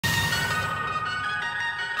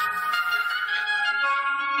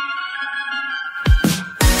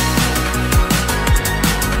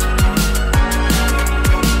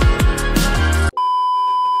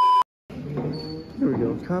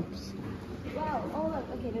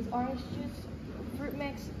Okay, there's orange juice, fruit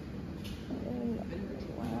mix, and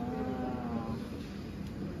wow.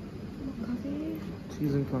 Coffee.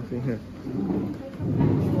 Cheese and coffee here.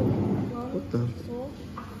 What the?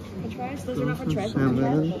 French fries. Those are not French fries.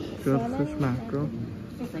 Salmon, fish mackerel.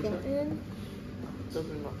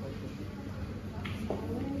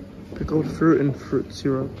 Pickled fruit and fruit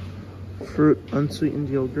syrup. Fruit unsweetened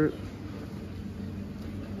yogurt.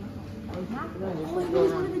 Oh, I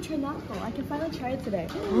always wanted to try natto. I can finally try it today.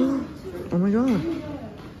 Oh my god.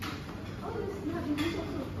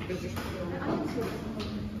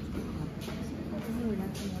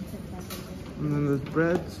 And then there's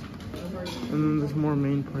breads. And then there's more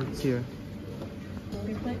main parts here.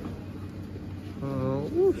 Oh,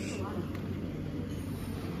 whoosh.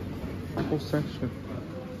 Whole section.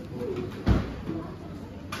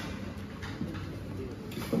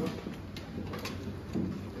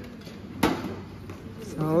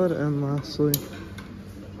 Salad, and lastly,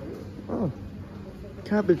 oh,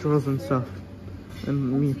 cabbage rolls and stuff,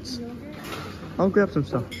 and meats. I'll grab some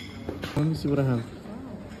stuff. Let me see what I have.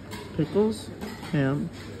 Pickles, ham,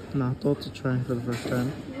 natto to try for the first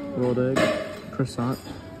time, rolled egg, croissant,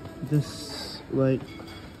 this like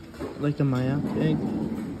a mayak egg,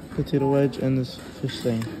 potato wedge, and this fish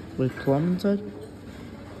thing with plum inside.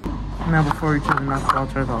 Now before we try the natto, I'll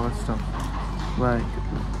try the other stuff, like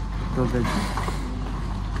the veggies.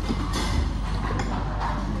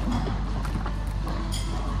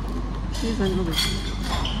 Cheese and noodles.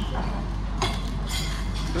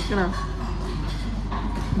 Just gonna.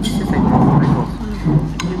 Pickles.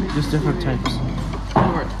 Just different types.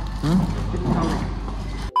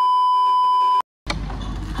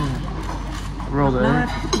 Rolled egg.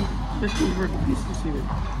 Just convert a piece of seaweed.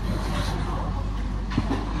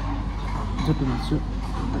 Dip it in soup.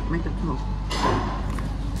 Make it smoke.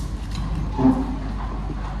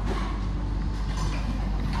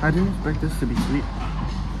 I didn't expect this to be sweet,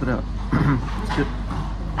 but it's good.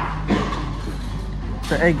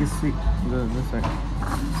 The egg is sweet. This egg.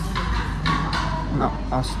 No,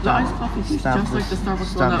 I'll stop. The iced coffee tastes just like the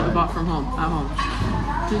Starbucks one that we bought from home, at home.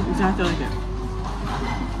 Tastes exactly like it.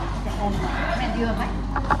 Do you have mine?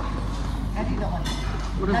 I do don't want it.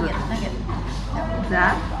 What is Nugget.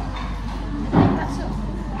 That?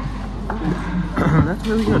 That's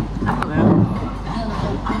really good.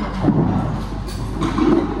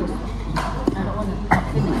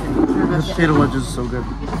 The potato wedge is so good.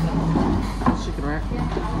 That's chicken, right?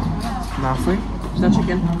 Lastly? Is that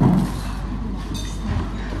chicken?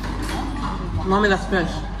 Mommy, that's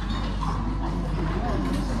fish.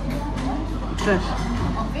 Fish.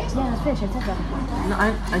 Yeah, it's fish. I said that. No,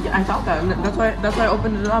 I thought that. That's why I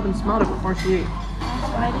opened it up and smelled it before she ate.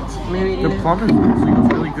 Maybe The plum is actually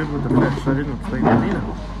really good with the fish. I didn't expect to eat it.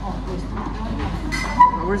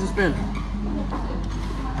 Where's the spoon?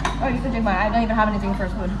 Oh, you can drink mine. I don't even have anything for a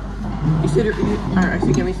spoon. You said alright, I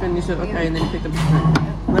said give me a spoon. You said okay, and then you picked up the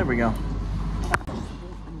spoon. There we go.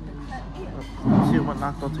 Let's see what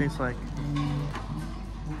natto tastes like.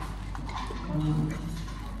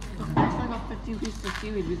 It's like about 15 pieces of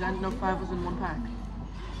seaweed because I didn't know 5 was in one pack.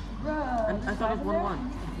 And I thought it was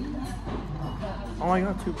 1. Oh, I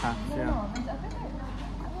got 2 packs, yeah.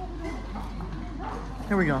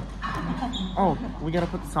 Here we go. Oh, we gotta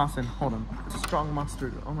put the sauce in. Hold on. It's a strong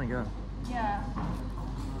mustard. Oh my god. Yeah.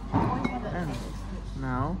 And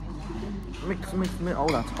now, mix. Oh,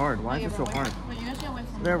 that's hard. Why is it so hard? Wait, you guys gotta wait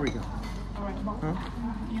for me. There we go. Alright. Huh?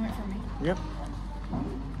 You wait for me. Yep.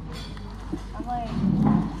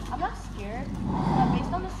 I'm not scared, but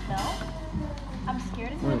based on the smell, I'm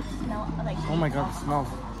scared it's gonna smell like. Oh my god, the smell.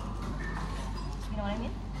 You know what I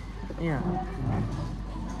mean? Yeah.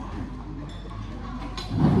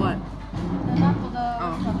 What? The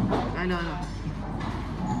Oh, I know.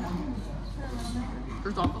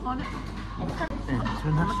 There's alcohol on it?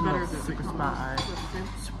 International super spy.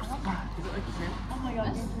 Super spy. Is it like the same? Oh my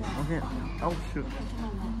god. Okay. Oh shoot.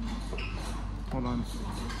 Hold on.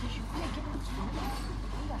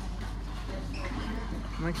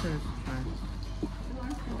 I'm excited to try.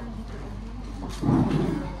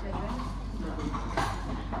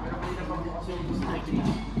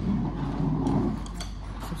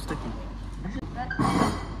 So sticky.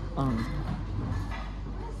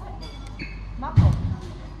 Natto.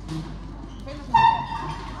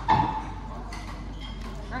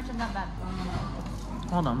 Actually, not bad.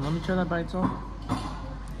 Hold on, let me try that by itself.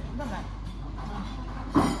 Not bad.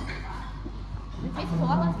 It tastes a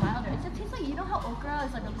lot less milder. It just tastes like, you know how okra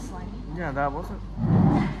is like really slimy? Yeah, that was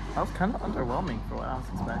kind of underwhelming for what I was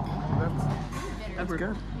expecting. That's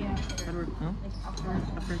good. Yeah. Edward, Hmm?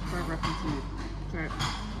 a French fry reference to you. Try it.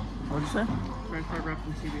 What'd you say? French fry wrapped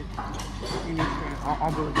in seaweed. You need to try it.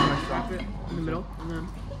 I'll do it to myself. Wrap it in the middle, and then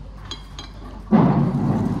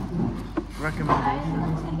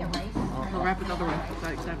Recommendations. no, wrap it the other way.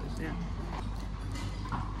 Like that, yeah.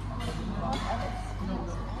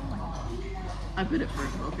 I bit it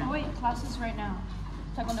first. Okay. Oh wait, classes right now.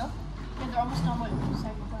 Taekwondo? Yeah, they're almost done with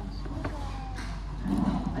second class.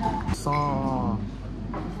 Saw.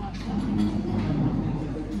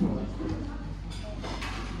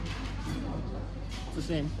 It's the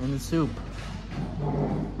same. In the soup.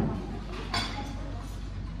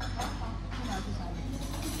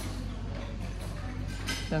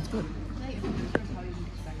 That's good.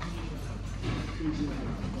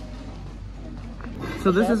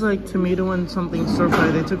 So this is like tomato and something stir fry.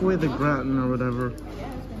 They took away the gratin or whatever.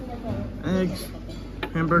 Eggs,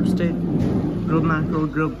 hamburger steak, grilled mackerel,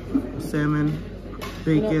 grilled salmon,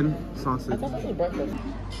 bacon, sausage. I thought this was breakfast.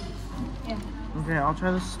 Yeah. Okay, I'll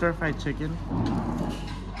try the stir fried chicken.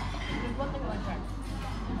 There's one thing I want to try.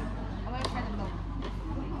 I want to try the milk.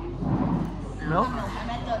 Milk? I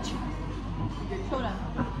meant the soda.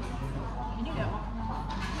 You need that one.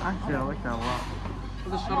 Actually, I like that a lot.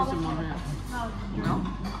 The shuttle's in one hand. No?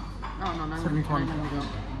 Oh, no, not 720.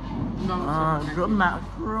 No, Grilled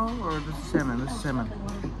mackerel or the salmon? This is salmon.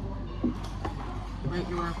 Wait,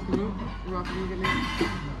 you want to get me? I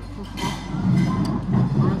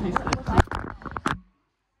want to taste it.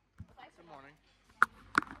 Good morning.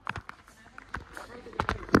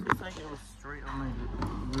 It's like it was straight on my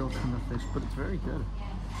real tuna fish, but it's very good.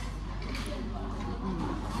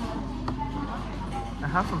 It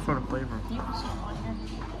has some sort of flavor.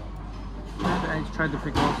 I tried the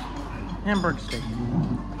pickles. Hamburger steak.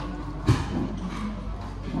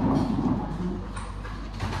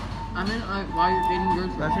 I mean, why you're getting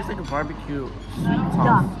yours? That tastes like a barbecue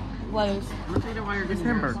sauce. Lettuce. I'm gonna tell you why you're It's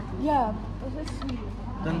getting yours. hamburger. Yeah. This is sweet.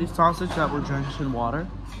 Then these sausage that were drenched in water.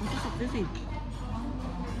 Why is this so fizzy?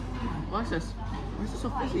 Why is this? Why is this so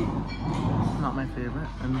fizzy? Not my favorite.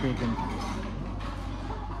 And bacon.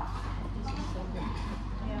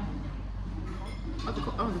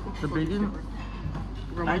 The bacon,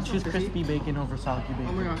 I choose crispy bacon over soggy Oh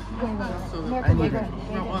my bacon. god. So good. I need it.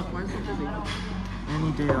 No, why is it so fizzy?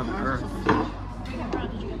 Any day on earth. You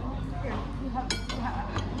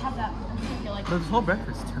have that. You like This whole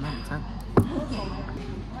breakfast, 10 out of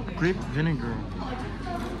 10. Grape vinegar.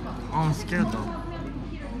 Oh, I'm scared though.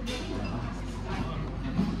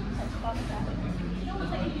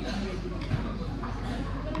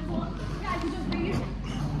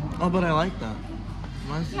 Oh, but I like that.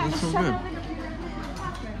 Why is it so good?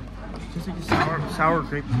 Just like a sour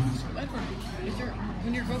grape.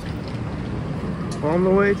 On the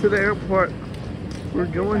way to the airport. We're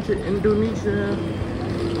going to Indonesia.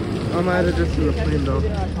 I'm gonna edit this in the plane though.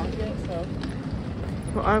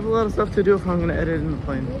 Well, I have a lot of stuff to do if I'm gonna edit in the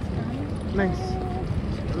plane. Nice.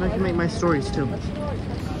 And I can make my stories too.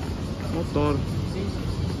 Motor.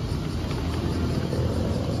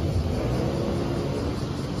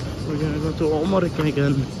 We're gonna go to Omarika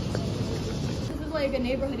again. This is like a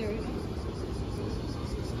neighborhood area.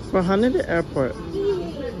 We're heading to the airport.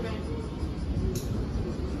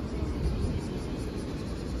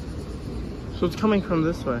 So it's coming from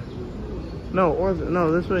this way. No, or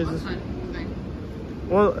no, this way is this way.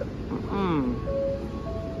 Well,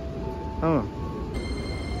 oh.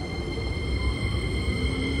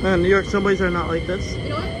 Man, New York subways are not like this. You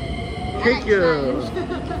know what? Thank you.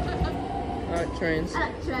 Alright, trains.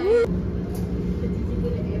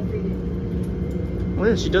 Oh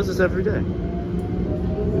yeah, she does this every day.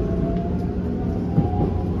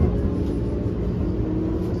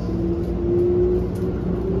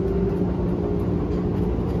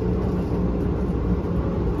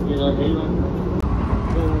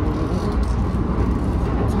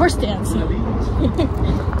 Horse dance.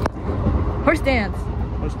 Horse dance.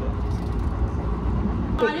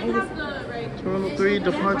 Terminal 3,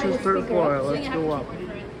 departures 3rd floor. Let's go up.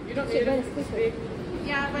 You don't see it.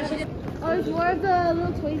 Yeah, but she did. Oh, it's more of the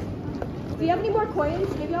little toys. Do you have any more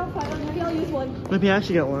coins? Maybe I'll find one. Maybe I'll use one. Maybe I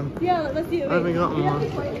should get one. Yeah, let's do it. I haven't gotten Do you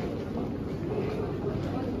have one. any coins?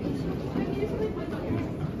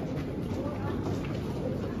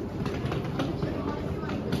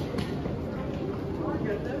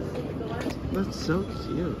 That's so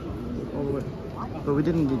cute. Oh, wait. But we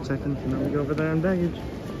didn't get checked in, so now we go over there in baggage.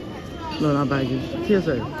 No, not baggage.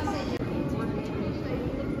 TSA.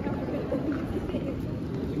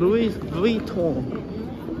 Louis Vuitton.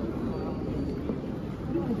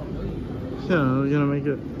 Yeah, we're gonna make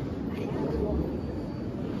it.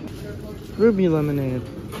 Ruby lemonade.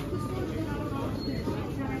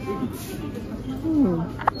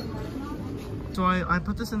 So I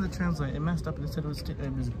put this in the translate. It messed up and it said it was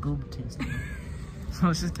boob tasting. So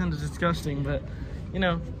it's just kind of disgusting, but you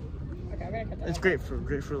know, Okay, I'm gonna cut that. it's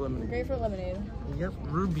grapefruit lemonade. Grapefruit lemonade. Yep,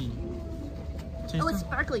 ruby. Taste Oh, it's it?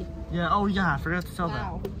 sparkly. Yeah. Oh yeah, I forgot to tell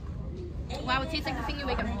Wow. Wow, it tastes like the thing you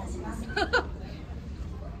make at home. that.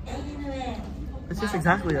 It tastes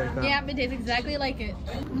exactly like that. Yeah, it tastes exactly like it.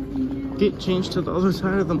 Get changed to the other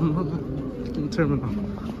side of the terminal.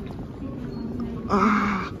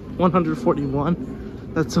 Ah,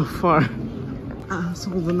 141. That's so far. So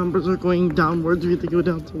the numbers are going downwards. We have to go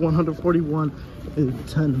down to 141 in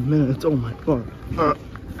 10 minutes. Oh my god.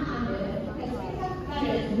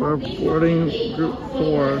 We're boarding group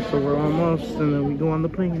 4, so we're almost, and then we go on the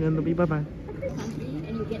plane, and it'll be bye-bye.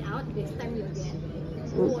 And you get out, they extend you again.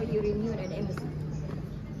 Or you renew at embassy.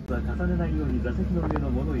 重ねないように座席の上の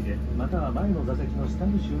物入れ、または前の座席の下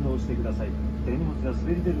に収納してください。手荷物が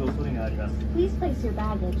滑り出る恐れがあります。Please place your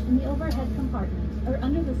baggage in the overhead compartment or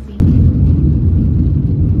under the seat.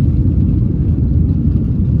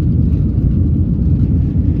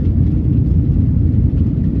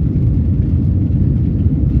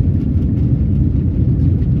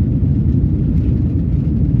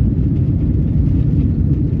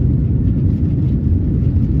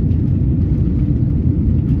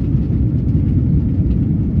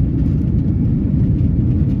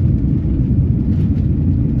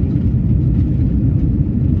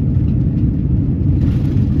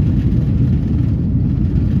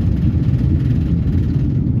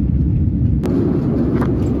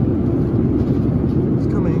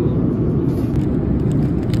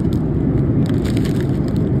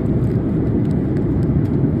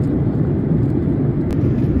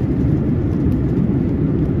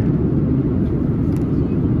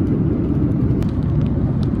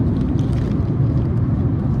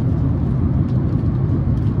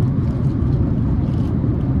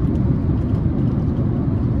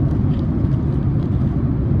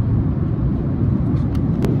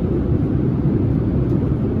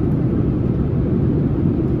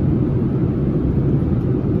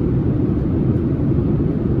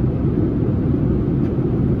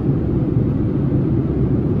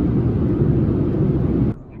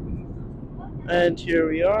 And here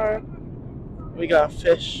we are. We got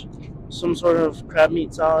fish, some sort of crab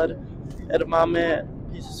meat salad, edamame,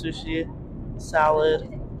 piece of sushi, salad,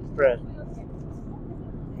 bread.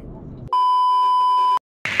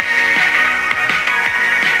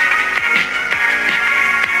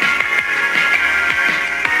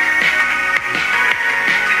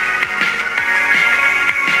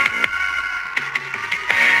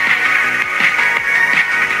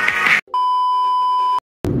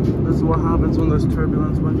 This is what happens when there's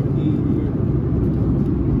turbulence when you eat.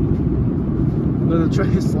 The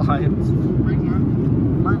tray slides.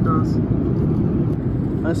 Mine does.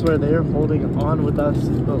 I swear they are holding on with that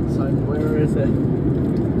seatbelt sign. Where is it?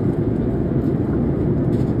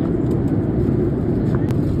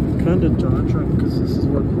 Kind of jaw-dropped because this is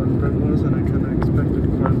where cornbread was and I kind of expected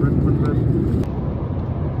cornbread.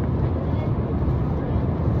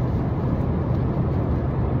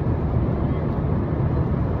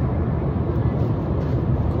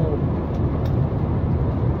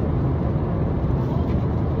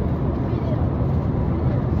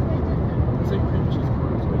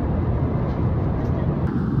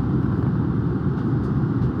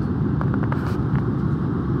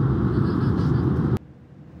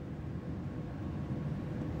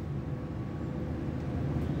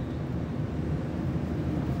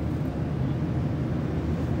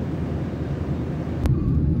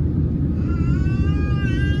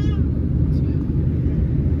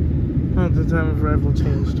 The time of arrival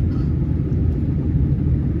changed.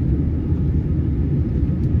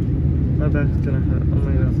 My back's gonna hurt. Oh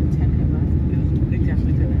my god. 10-minute left. It was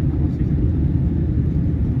exactly 10 minutes.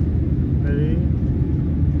 Ready?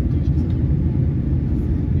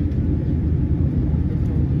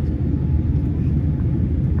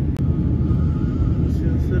 Let's see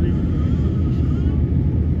the city.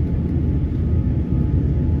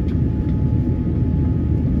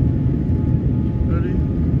 Ready?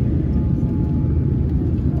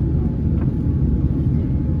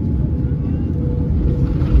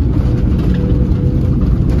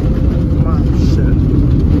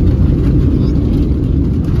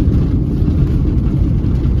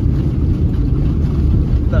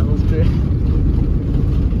 That was great.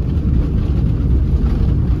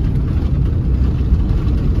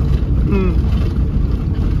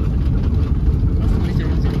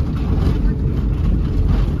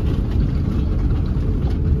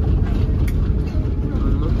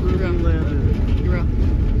 Look where we landed.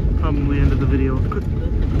 Probably ended the video.